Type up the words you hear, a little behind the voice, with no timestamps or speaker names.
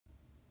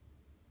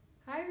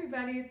Hi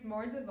everybody, it's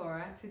Mor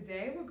Devora.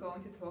 Today we're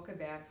going to talk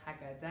about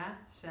Haggadah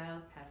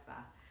Shel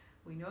Pesach.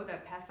 We know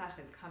that Pesach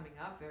is coming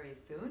up very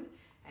soon,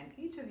 and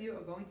each of you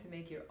are going to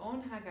make your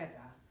own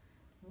Haggadah.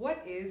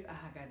 What is a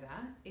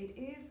Haggadah? It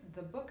is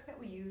the book that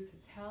we use to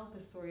tell the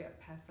story of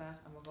Pesach,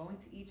 and we're going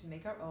to each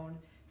make our own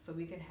so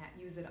we can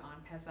use it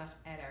on Pesach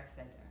at our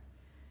Seder.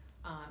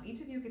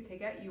 Each of you could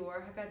take out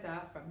your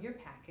Haggadah from your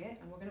packet,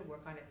 and we're going to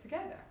work on it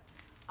together.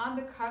 On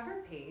the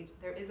cover page,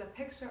 there is a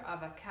picture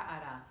of a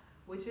ka'ara,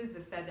 which is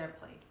the Seder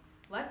plate.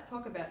 Let's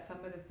talk about some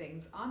of the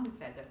things on the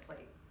Seder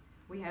plate.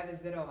 We have a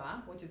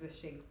ziroah, which is a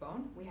shank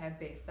bone. We have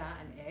besa,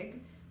 an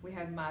egg. We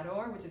have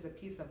maror, which is a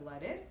piece of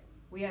lettuce.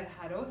 We have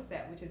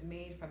haroset, which is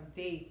made from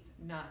dates,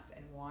 nuts,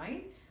 and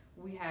wine.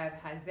 We have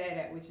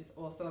hazeret, which is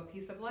also a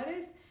piece of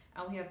lettuce.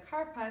 And we have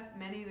karpas.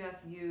 Many of us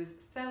use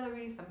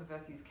celery, some of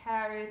us use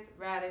carrots,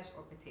 radish,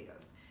 or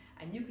potatoes.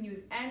 And you can use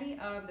any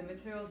of the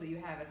materials that you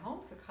have at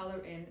home to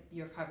color in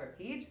your cover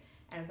page.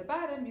 And at the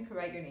bottom, you can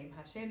write your name,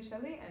 Hashem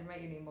Shali, and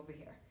write your name over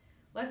here.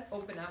 Let's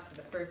open up to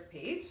the first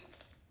page.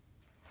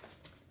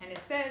 And it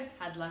says,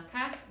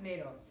 Hadlakat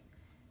Nerot.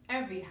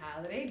 Every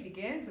holiday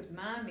begins with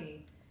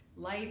Mami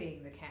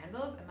lighting the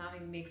candles, and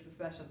Mami makes the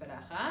special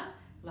beracha,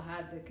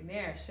 Lahadlik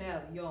Ner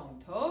Shel Yom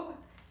Tov.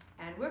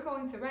 And we're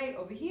going to write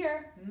over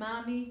here,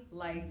 Mami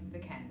lights the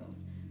candles.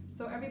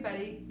 So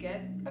everybody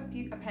get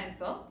a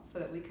pencil so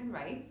that we can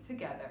write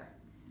together.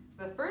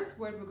 So the first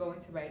word we're going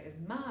to write is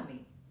Mami,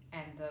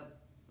 and the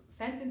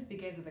sentence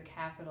begins with a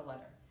capital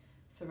letter.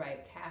 So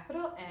write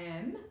capital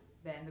M,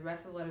 then the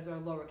rest of the letters are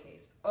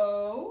lowercase.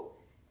 O,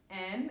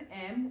 M,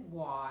 M,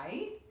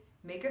 Y,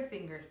 make a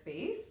finger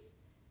space,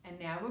 and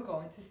now we're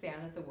going to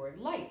sound out the word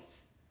lights.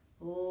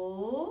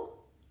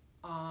 L,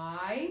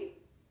 I,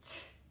 T,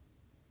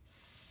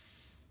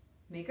 S.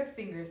 Make a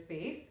finger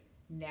space.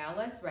 Now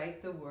let's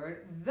write the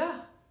word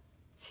the,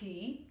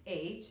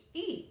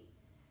 T-H-E.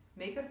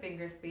 Make a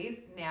finger space.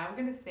 Now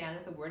we're going to sound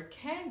out the word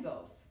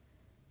candles.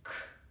 K.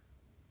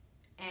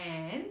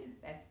 And,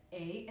 that's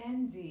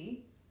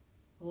A-N-D,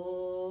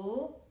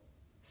 L,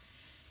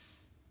 S.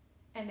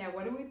 And now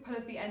what do we put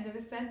at the end of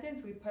a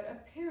sentence? We put a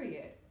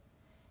period.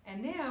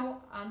 And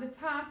now, on the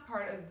top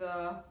part of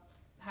the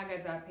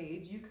Haggadah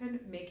page, you can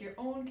make your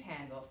own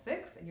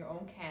candlesticks and your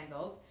own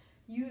candles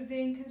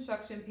using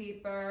construction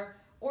paper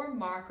or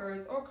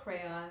markers or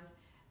crayons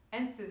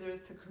and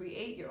scissors to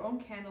create your own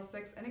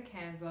candlesticks and a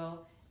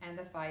candle and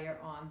the fire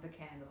on the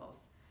candles.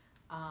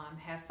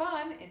 Have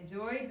fun,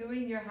 enjoy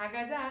doing your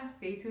Haggadah.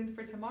 Stay tuned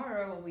for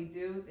tomorrow when we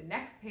do the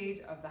next page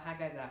of the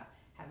Haggadah.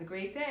 Have a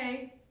great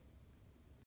day.